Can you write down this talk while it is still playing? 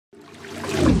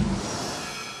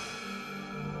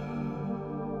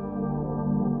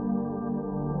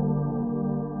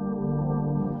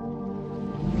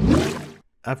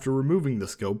After removing the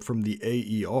scope from the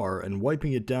AER and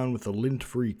wiping it down with a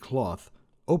lint-free cloth,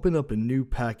 open up a new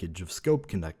package of scope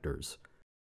connectors.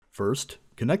 First,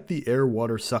 connect the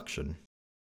air-water suction.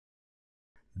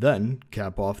 Then,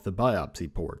 cap off the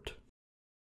biopsy port.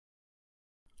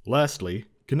 Lastly,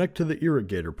 connect to the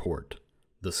irrigator port.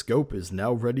 The scope is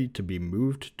now ready to be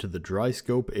moved to the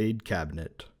Dri-Scope Aid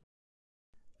Cabinet.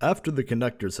 After the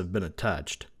connectors have been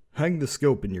attached, hang the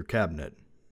scope in your cabinet.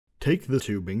 Take the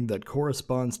tubing that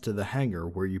corresponds to the hanger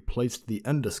where you placed the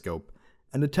endoscope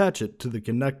and attach it to the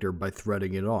connector by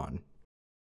threading it on.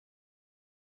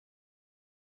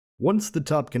 Once the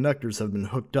top connectors have been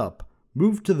hooked up,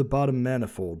 move to the bottom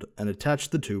manifold and attach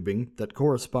the tubing that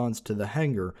corresponds to the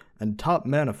hanger and top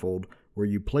manifold where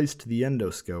you placed the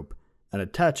endoscope and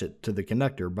attach it to the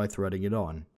connector by threading it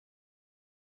on.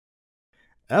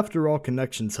 After all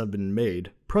connections have been made,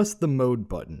 press the mode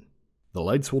button. The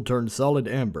lights will turn solid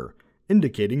amber,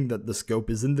 indicating that the scope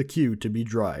is in the queue to be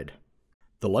dried.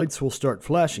 The lights will start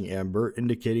flashing amber,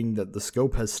 indicating that the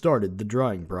scope has started the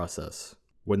drying process.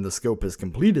 When the scope has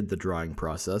completed the drying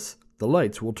process, the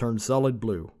lights will turn solid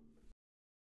blue.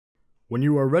 When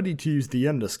you are ready to use the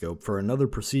endoscope for another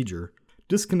procedure,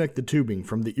 disconnect the tubing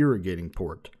from the irrigating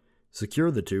port,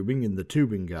 secure the tubing in the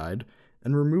tubing guide,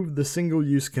 and remove the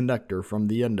single-use connector from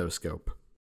the endoscope.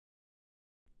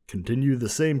 Continue the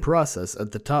same process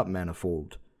at the top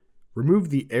manifold. Remove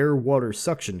the air-water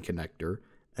suction connector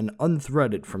and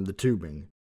unthread it from the tubing.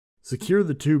 Secure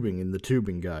the tubing in the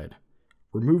tubing guide.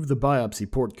 Remove the biopsy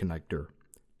port connector.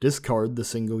 Discard the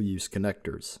single-use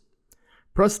connectors.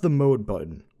 Press the mode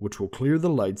button, which will clear the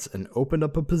lights and open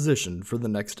up a position for the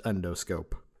next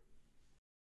endoscope.